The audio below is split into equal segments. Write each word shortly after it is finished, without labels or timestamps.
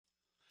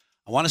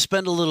I want to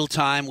spend a little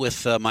time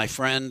with my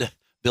friend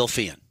Bill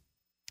Feehan.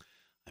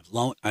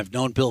 I've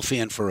known Bill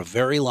Feehan for a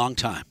very long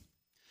time,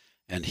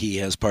 and he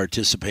has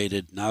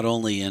participated not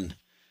only in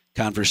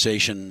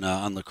conversation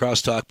on La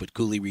Crosse Talk, but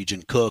Cooley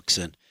Region Cooks,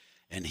 and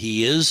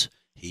he is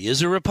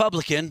a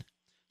Republican.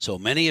 So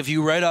many of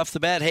you right off the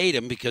bat hate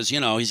him because,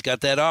 he's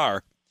got that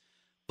R.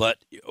 But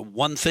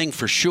one thing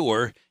for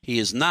sure, he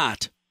is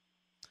not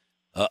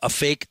a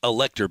fake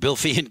elector. Bill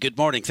Feehan, good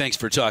morning. Thanks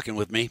for talking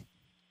with me.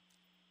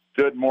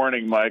 Good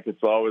morning, Mike.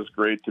 It's always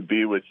great to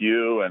be with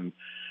you. And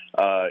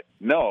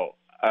no,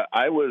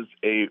 I was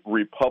a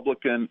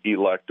Republican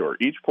elector.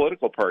 Each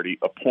political party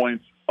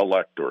appoints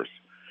electors.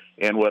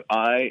 And what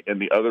I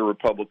and the other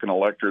Republican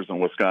electors in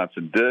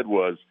Wisconsin did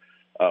was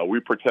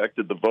we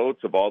protected the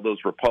votes of all those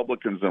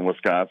Republicans in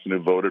Wisconsin who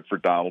voted for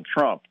Donald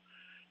Trump.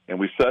 And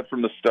we said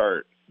from the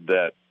start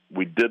that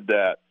we did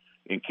that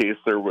in case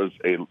there was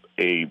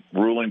a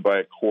ruling by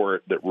a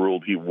court that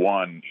ruled he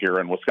won here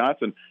in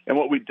Wisconsin. And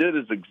what we did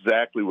is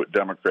exactly what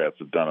Democrats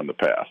have done in the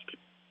past.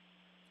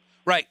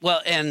 Right.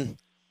 Well, and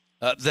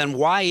then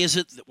why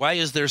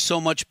is there so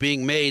much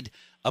being made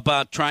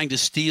about trying to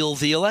steal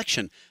the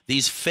election?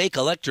 These fake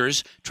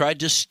electors tried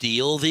to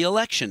steal the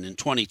election in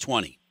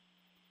 2020.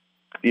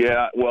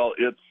 Yeah, well,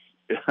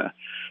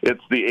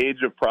 it's the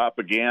age of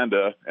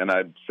propaganda, and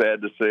I'm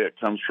sad to say it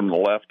comes from the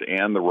left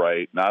and the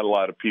right. Not a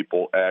lot of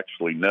people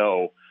actually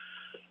know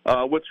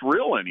what's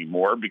real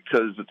anymore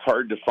because it's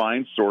hard to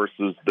find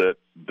sources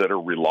that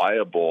are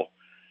reliable.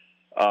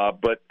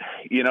 But,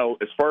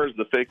 as far as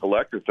the fake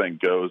elector thing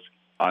goes,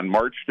 on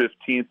March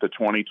 15th of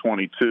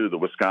 2022, the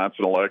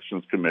Wisconsin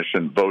Elections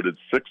Commission voted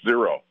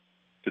 6-0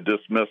 to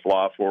dismiss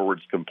Law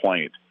Forward's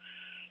complaint.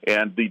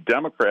 And the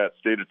Democrat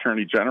State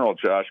Attorney General,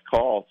 Josh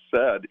Kaul,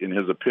 said in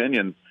his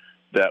opinion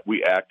that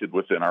we acted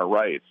within our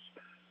rights.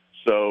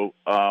 So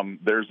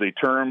there's a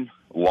term,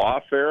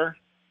 lawfare,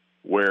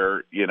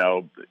 where,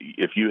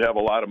 if you have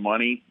a lot of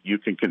money, you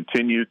can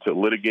continue to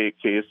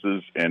litigate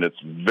cases, and it's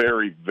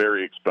very,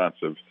 very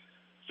expensive.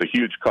 It's a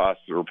huge cost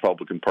to the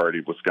Republican Party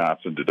of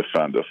Wisconsin to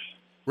defend us.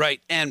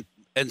 Right. And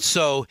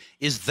so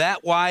is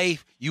that why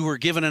you were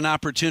given an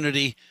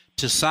opportunity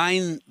to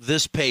sign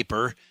this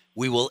paper?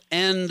 We will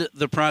end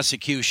the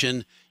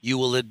prosecution. You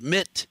will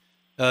admit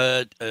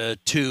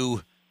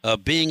to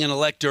being an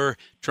elector,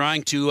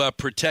 trying to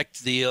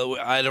protect the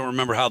I don't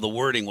remember how the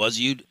wording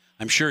was.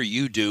 I'm sure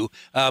you do.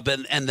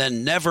 And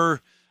then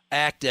never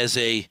act as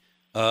an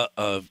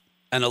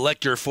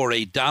elector for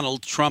a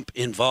Donald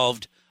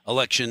Trump-involved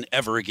election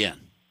ever again.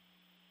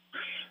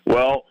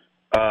 Well,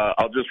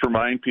 I'll just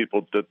remind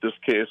people that this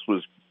case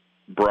was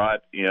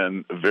brought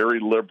in very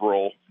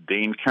liberal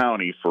Dane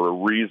County for a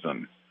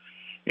reason.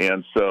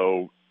 And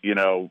so,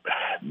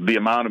 the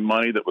amount of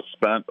money that was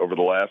spent over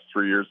the last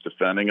 3 years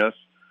defending us,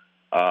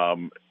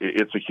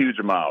 it's a huge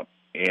amount.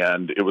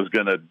 And it was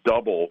going to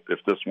double if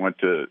this went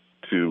to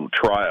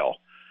trial.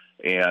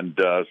 And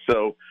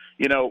so,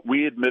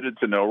 we admitted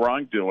to no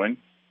wrongdoing,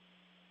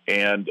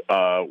 and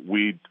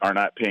we are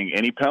not paying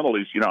any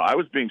penalties. I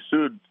was being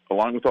sued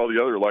along with all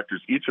the other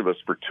electors, each of us,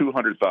 for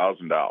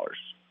 $200,000.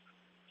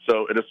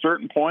 So at a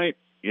certain point,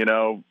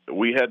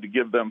 we had to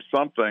give them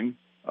something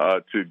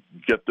to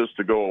get this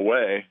to go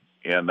away,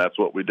 and that's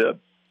what we did.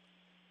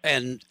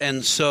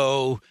 And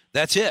so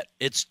that's it.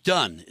 It's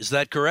done. Is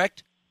that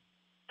correct?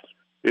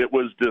 It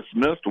was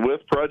dismissed with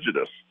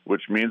prejudice,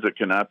 which means it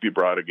cannot be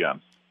brought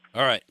again.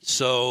 All right.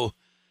 So,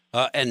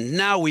 and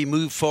now we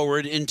move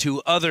forward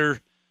into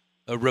other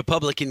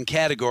Republican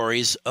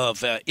categories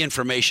of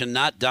information,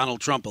 not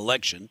Donald Trump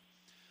election.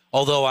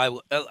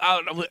 Although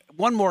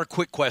one more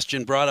quick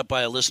question brought up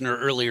by a listener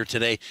earlier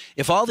today.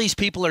 If all these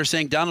people are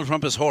saying Donald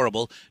Trump is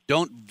horrible,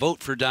 don't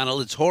vote for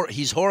Donald.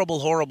 He's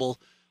horrible, horrible,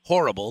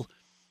 horrible.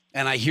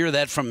 And I hear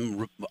that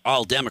from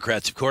all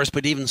Democrats, of course,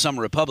 but even some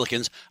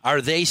Republicans.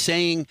 Are they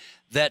saying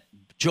that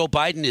Joe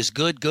Biden is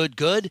good, good,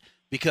 good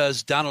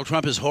because Donald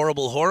Trump is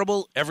horrible,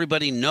 horrible?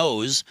 Everybody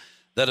knows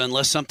that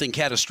unless something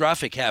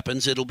catastrophic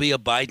happens, it'll be a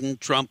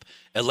Biden-Trump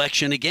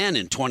election again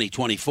in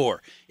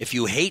 2024. If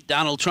you hate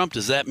Donald Trump,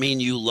 does that mean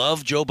you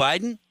love Joe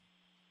Biden?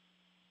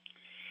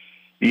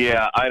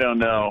 Yeah, I don't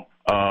know.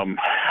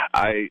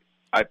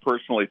 I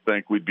personally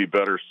think we'd be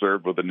better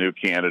served with a new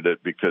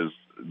candidate because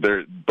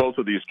both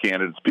of these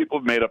candidates, people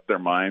have made up their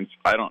minds.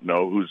 I don't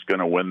know who's going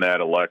to win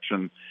that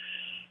election,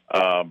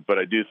 but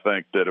I do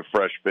think that a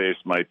fresh face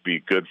might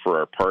be good for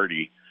our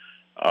party.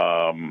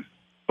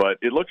 But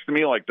it looks to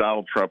me like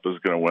Donald Trump is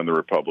going to win the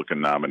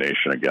Republican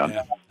nomination again.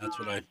 Yeah, that's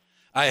what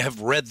I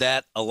have read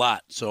that a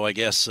lot. So I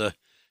guess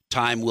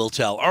time will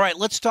tell. All right,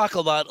 let's talk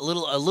about a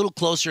little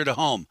closer to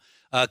home.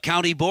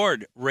 County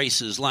board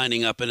races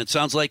lining up, and it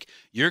sounds like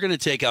you're going to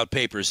take out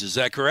papers. Is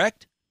that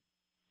correct?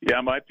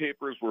 Yeah, my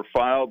papers were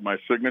filed. My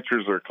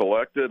signatures are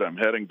collected. I'm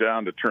heading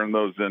down to turn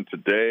those in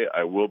today.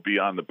 I will be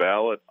on the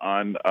ballot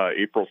on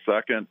April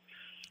 2nd.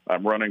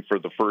 I'm running for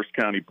the first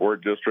county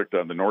board district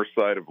on the north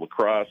side of La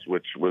Crosse,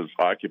 which was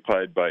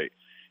occupied by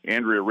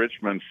Andrea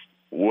Richmond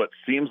what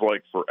seems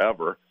like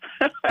forever.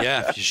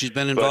 Yeah, she's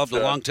been involved a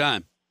long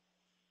time.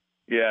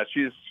 Yeah,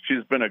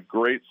 she's been a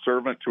great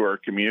servant to our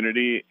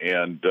community,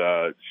 and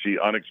she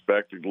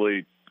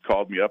unexpectedly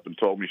called me up and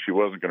told me she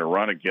wasn't going to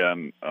run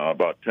again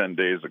about 10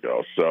 days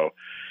ago. So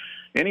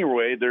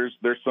anyway, there's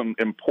some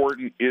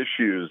important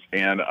issues,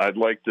 and I'd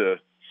like to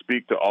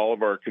speak to all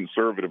of our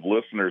conservative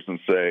listeners and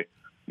say,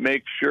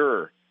 make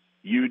sure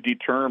you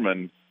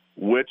determine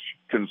which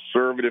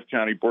conservative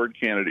county board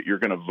candidate you're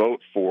going to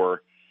vote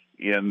for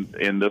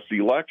in this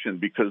election,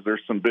 because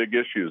there's some big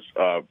issues.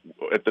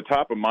 At the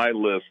top of my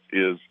list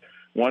is,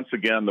 once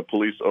again, the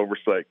Police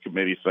Oversight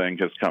Committee thing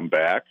has come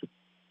back,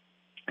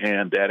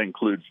 and that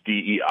includes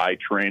DEI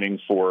training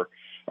for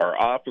our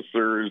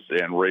officers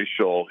and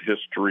racial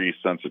history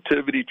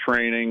sensitivity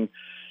training,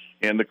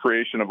 and the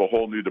creation of a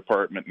whole new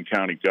department in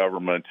county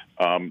government.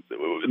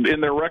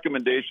 In their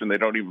recommendation, they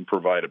don't even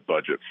provide a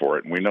budget for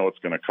it, and we know it's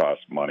going to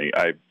cost money.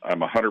 I'm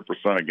 100%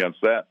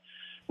 against that.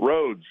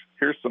 Roads,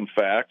 here's some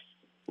facts.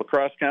 La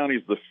Crosse County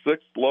is the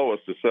sixth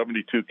lowest of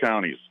 72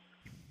 counties.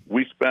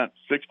 We spent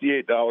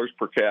 $68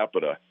 per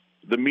capita.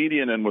 The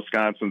median in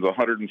Wisconsin is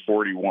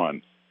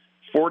 141.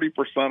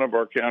 40% of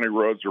our county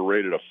roads are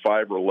rated a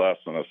 5 or less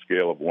on a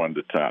scale of 1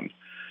 to 10.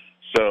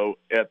 So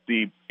at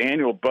the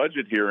annual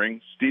budget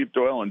hearing, Steve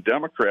Doyle and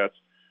Democrats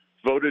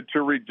voted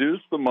to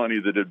reduce the money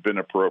that had been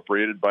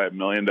appropriated by $1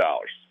 million.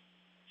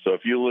 So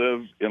if you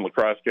live in La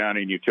Crosse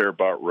County and you care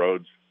about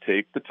roads,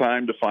 take the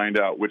time to find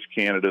out which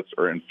candidates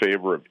are in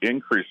favor of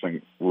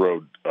increasing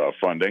road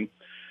funding.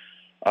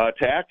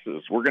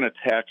 Taxes, we're going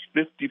to tax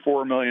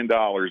 $54 million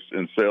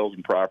in sales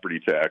and property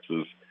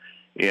taxes,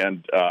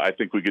 and I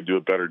think we could do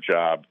a better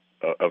job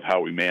of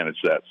how we manage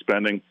that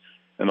spending.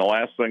 And the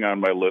last thing on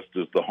my list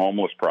is the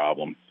homeless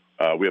problem.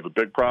 We have a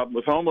big problem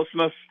with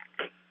homelessness.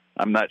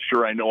 I'm not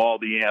sure I know all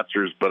the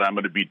answers, but I'm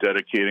going to be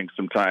dedicating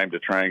some time to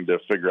trying to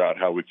figure out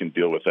how we can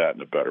deal with that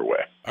in a better way.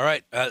 All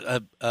right.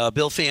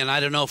 Bill Feehan, I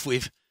don't know if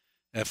we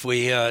I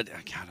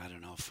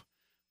don't know if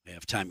we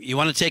have time. You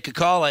want to take a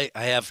call? I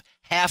have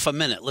half a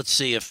minute. Let's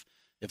see if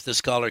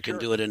this caller can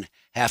do it in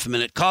half a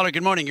minute. Caller,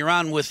 good morning. You're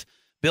on with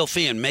Bill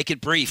Feehan. Make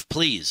it brief,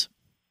 please.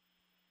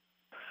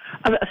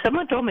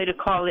 Someone told me to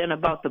call in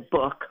about the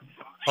book.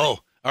 Oh,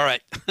 all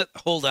right.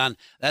 Hold on.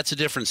 That's a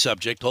different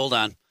subject. Hold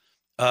on.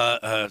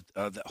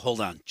 Hold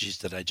on. Jeez,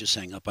 did I just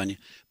hang up on you?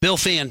 Bill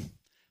Feehan,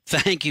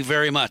 thank you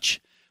very much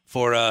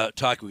for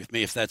talking with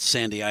me. If that's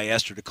Sandy, I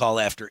asked her to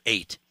call after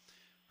 8.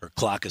 Her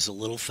clock is a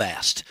little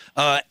fast.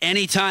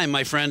 Anytime,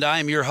 my friend. I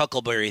am your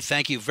Huckleberry.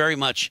 Thank you very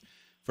much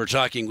for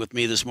talking with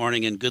me this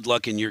morning, and good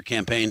luck in your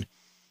campaign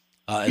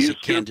as a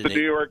candidate. The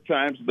New York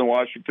Times and the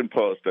Washington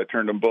Post. I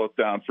turned them both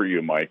down for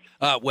you, Mike.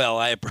 Well,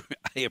 I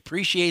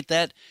appreciate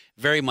that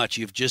very much.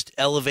 You've just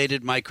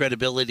elevated my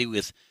credibility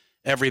with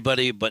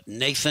everybody but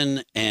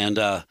Nathan and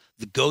the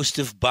ghost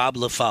of Bob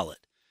LaFollette.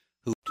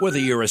 Whether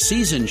you're a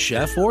seasoned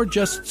chef or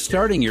just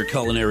starting your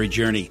culinary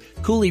journey,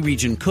 Cooley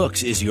Region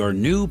Cooks is your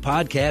new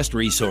podcast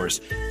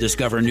resource.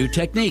 Discover new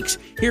techniques,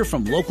 hear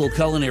from local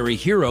culinary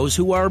heroes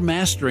who are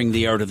mastering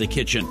the art of the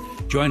kitchen.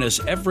 Join us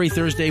every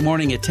Thursday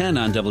morning at 10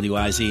 on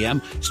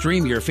WIZM.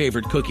 Stream your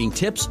favorite cooking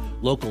tips,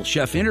 local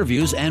chef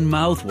interviews, and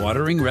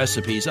mouth-watering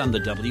recipes on the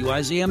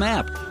WIZM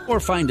app. Or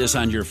find us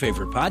on your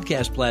favorite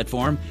podcast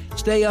platform.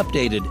 Stay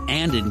updated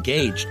and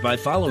engaged by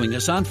following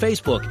us on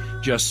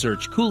Facebook. Just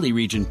search Cooley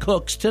Region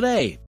Cooks today.